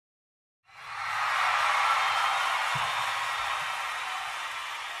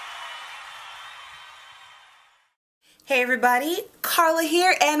Hey everybody, Carla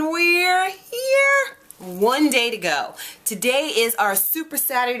here, and we're here. One day to go. Today is our Super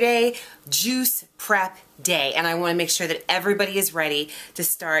Saturday juice prep day, and I want to make sure that everybody is ready to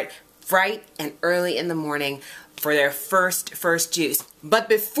start bright and early in the morning for their first juice. But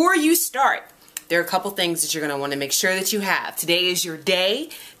before you start, there are a couple things that you're going to want to make sure that you have. Today is your day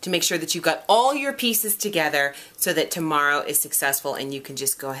to make sure that you've got all your pieces together so that tomorrow is successful and you can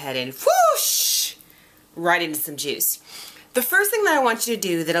just go ahead and whoosh right into some juice. The first thing that I want you to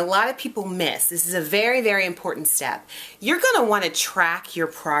do that a lot of people miss, this is a very important step, you're going to want to track your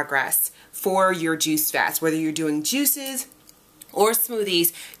progress for your juice fast. Whether you're doing juices or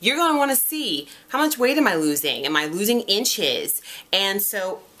smoothies, you're going to want to see how much weight am I losing? Am I losing inches? And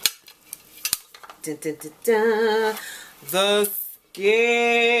so, the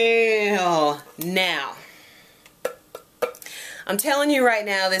scale. Now, I'm telling you right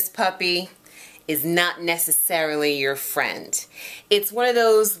now, this puppy is not necessarily your friend. It's one of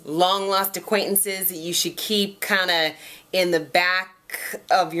those long lost acquaintances that you should keep kind of in the back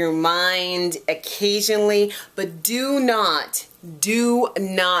of your mind occasionally, but do not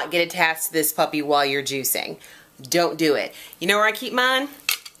get attached to this puppy while you're juicing. Don't do it. You know where I keep mine?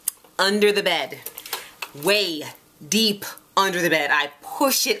 Under the bed. Way deep under the bed. I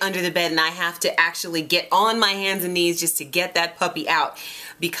push it under the bed and I have to actually get on my hands and knees just to get that puppy out,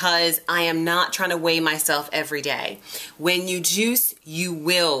 because I am not trying to weigh myself every day. When you juice, you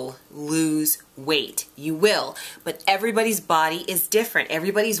will lose weight. You will. But everybody's body is different.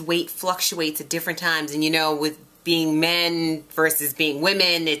 Everybody's weight fluctuates at different times. And you know, with being men versus being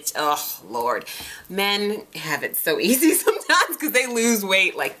women, it's, oh Lord, men have it so easy sometimes because they lose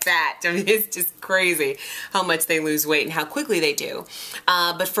weight like that. I mean, it's just crazy how much they lose weight and how quickly they do.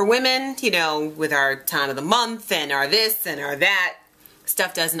 But for women, you know, with our time of the month and our this and our that,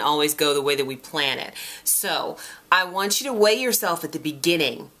 stuff doesn't always go the way that we plan it. So I want you to weigh yourself at the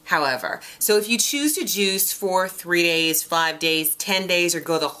beginning, however. So if you choose to juice for 3 days, 5 days, 10 days, or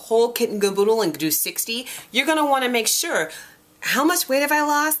go the whole kit and caboodle and do 60, you're going to want to make sure, how much weight have I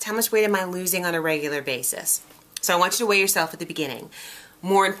lost? How much weight am I losing on a regular basis? So I want you to weigh yourself at the beginning.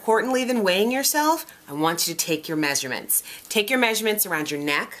 More importantly than weighing yourself, I want you to take your measurements. Take your measurements around your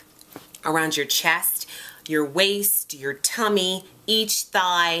neck, around your chest, your waist, your tummy, each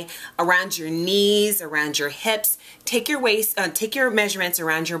thigh, around your knees, around your hips. Take your measurements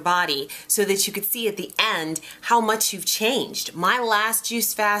around your body so that you could see at the end how much you've changed. My last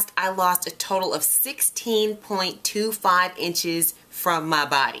juice fast, I lost a total of 16.25 inches from my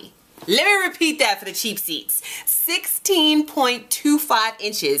body. Let me repeat that for the cheap seats. 16.25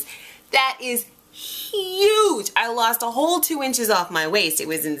 inches. That is huge. I lost a whole 2 inches off my waist. It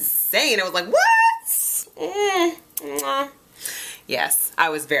was insane. I was like, what? Yes, I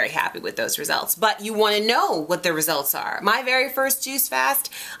was very happy with those results. But you want to know what the results are. My very first juice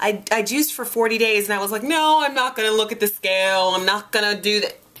fast, I juiced for 40 days and I was like, no, I'm not going to look at the scale. I'm not going to do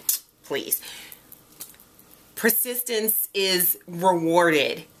that. Please. Persistence is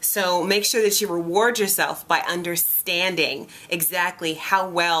rewarded. So make sure that you reward yourself by understanding exactly how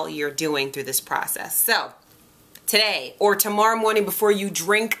well you're doing through this process. So today or tomorrow morning, before you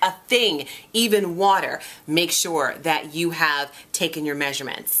drink a thing, even water, make sure that you have taken your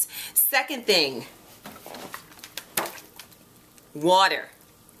measurements. Second thing, water.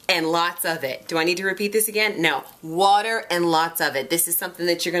 And lots of it. Do I need to repeat this again? No. Water and lots of it. This is something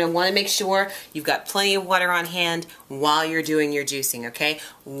that you're going to want to make sure you've got plenty of water on hand while you're doing your juicing, okay?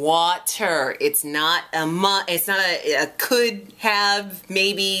 Water. It's not a could have,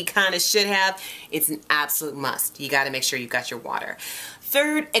 maybe, kind of should have. It's an absolute must. You got to make sure you've got your water.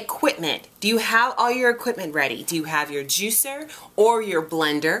 Third, equipment. Do you have all your equipment ready? Do you have your juicer or your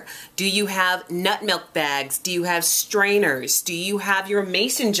blender? Do you have nut milk bags? Do you have strainers? Do you have your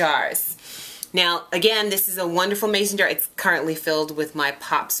mason jars? Now, again, this is a wonderful mason jar. It's currently filled with my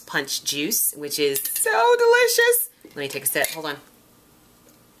Pops Punch juice, which is so delicious. Let me take a sip. Hold on.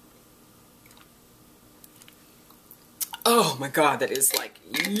 Oh my God, that is like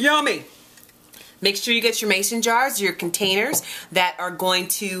yummy. Make sure you get your mason jars, your containers that are going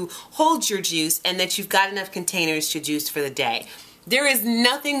to hold your juice, and that you've got enough containers to juice for the day. There is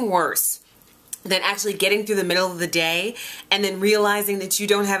nothing worse than actually getting through the middle of the day and then realizing that you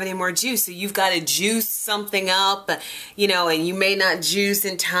don't have any more juice. So you've got to juice something up, you know, and you may not juice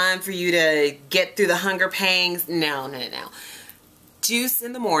in time for you to get through the hunger pangs. No. Juice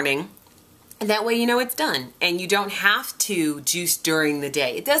in the morning. And that way you know it's done, and you don't have to juice during the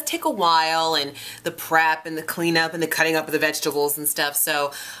day. It does take a while, and the prep and the cleanup and the cutting up of the vegetables and stuff.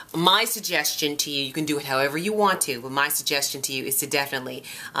 So my suggestion to you, you can do it however you want to, but my suggestion to you is to definitely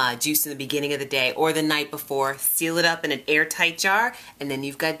juice in the beginning of the day or the night before. Seal it up in an airtight jar, and then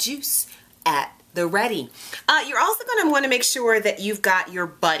you've got juice at the ready. You're also going to want to make sure that you've got your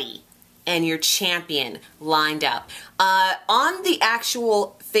buddy and your champion lined up. On the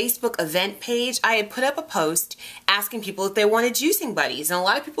actual Facebook event page, I had put up a post asking people if they wanted juicing buddies, and a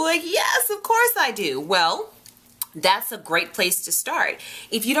lot of people were like, yes, of course I do. Well, that's a great place to start.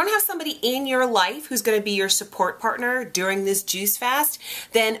 If you don't have somebody in your life who's going to be your support partner during this juice fast,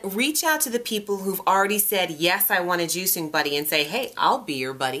 then reach out to the people who've already said, yes, I want a juicing buddy, and say, hey, I'll be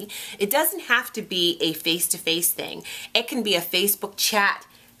your buddy. It doesn't have to be a face-to-face thing. It can be a Facebook chat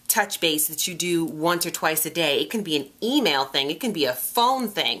touch base that you do once or twice a day. It can be an email thing. It can be a phone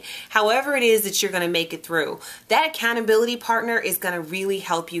thing. However it is that you're going to make it through. That accountability partner is going to really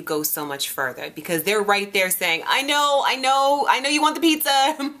help you go so much further, because they're right there saying, I know you want the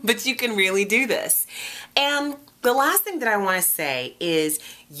pizza, but you can really do this. And the last thing that I want to say is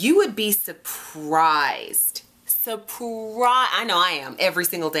you would be surprised, I know I am every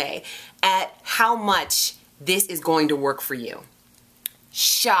single day, at how much this is going to work for you.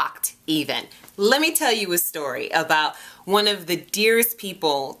 Shocked even. Let me tell you a story about one of the dearest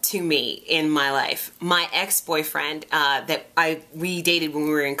people to me in my life. My ex-boyfriend that we dated when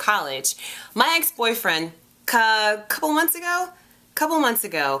we were in college. My ex-boyfriend, couple months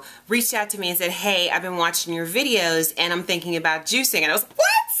ago, reached out to me and said, hey, I've been watching your videos and I'm thinking about juicing. And I was like,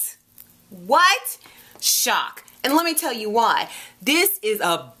 what? What? Shock. And let me tell you why. This is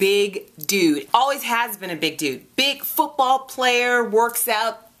a big dude. Always has been a big dude. Big football player, works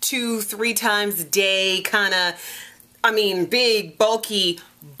out 2-3 times a day, big, bulky,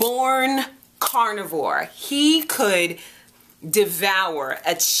 born carnivore. He could devour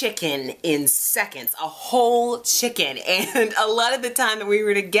a chicken in seconds, a whole chicken. And a lot of the time that we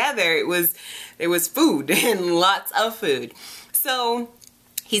were together, it was food and lots of food. So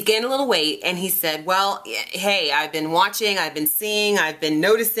he's gained a little weight, and he said, well, hey, I've been watching, I've been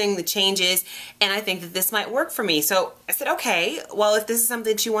noticing the changes, and I think that this might work for me. So I said, okay, well, if this is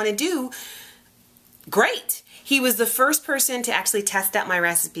something that you want to do, great. He was the first person to actually test out my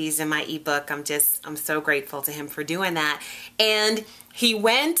recipes in my ebook. I'm so grateful to him for doing that. And he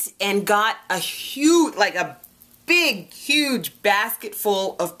went and got a huge basket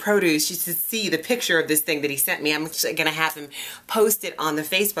full of produce. You should see the picture of this thing that he sent me. I'm actually going to have him post it on the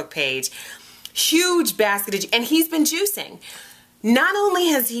Facebook page. Huge basket, and he's been juicing. Not only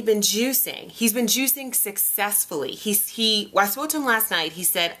has he been juicing, he's been juicing successfully. I spoke to him last night. He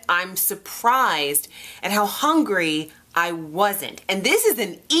said, I'm surprised at how hungry I wasn't. And this is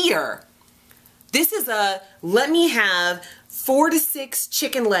an eater. This is let me have 4 to 6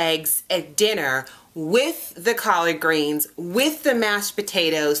 chicken legs at dinner with the collard greens, with the mashed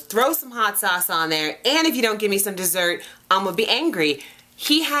potatoes, throw some hot sauce on there, and if you don't give me some dessert, I'm gonna be angry.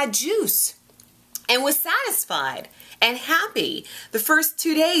 He had juice and was satisfied and happy. The first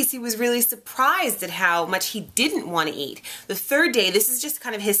 2 days, he was really surprised at how much he didn't want to eat. The third day, this is just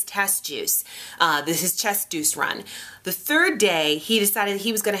kind of his test juice, his test juice run. The third day, he decided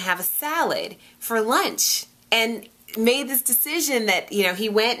he was gonna have a salad for lunch, and made this decision that, he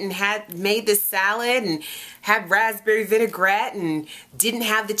went and made this salad and had raspberry vinaigrette and didn't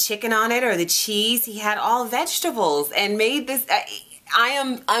have the chicken on it or the cheese. He had all vegetables and made this.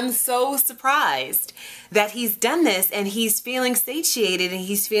 I'm so surprised that he's done this, and he's feeling satiated and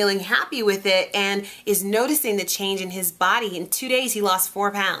he's feeling happy with it and is noticing the change in his body. In 2 days, he lost 4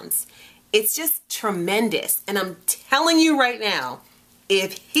 pounds. It's just tremendous. And I'm telling you right now,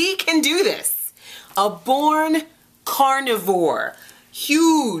 if he can do this, a born carnivore,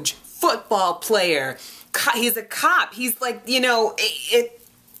 huge football player, he's a cop, he's like,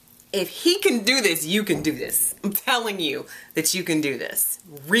 if he can do this, you can do this. I'm telling you that you can do this.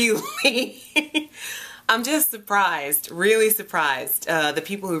 Really. I'm just surprised, really surprised, the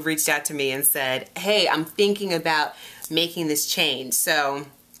people who've reached out to me and said, hey, I'm thinking about making this change. So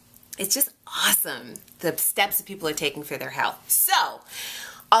it's just awesome, the steps that people are taking for their health. So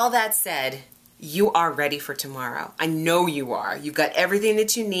all that said, you are ready for tomorrow. I know you are. You've got everything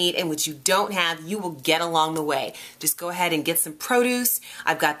that you need, and what you don't have, you will get along the way. Just go ahead and get some produce.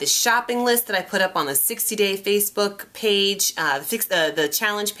 I've got this shopping list that I put up on the 60-day Facebook page, the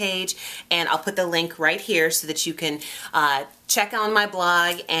challenge page, and I'll put the link right here so that you can check on my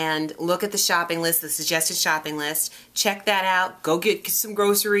blog and look at the shopping list, the suggested shopping list. Check that out. Go get some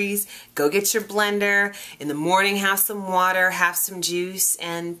groceries. Go get your blender. In the morning, have some water, have some juice,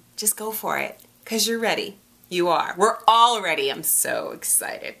 and just go for it because you're ready. You are. We're all ready. I'm so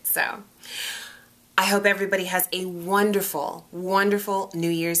excited. So I hope everybody has a wonderful, wonderful New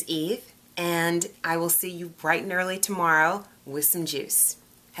Year's Eve, and I will see you bright and early tomorrow with some juice.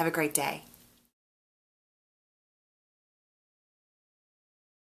 Have a great day.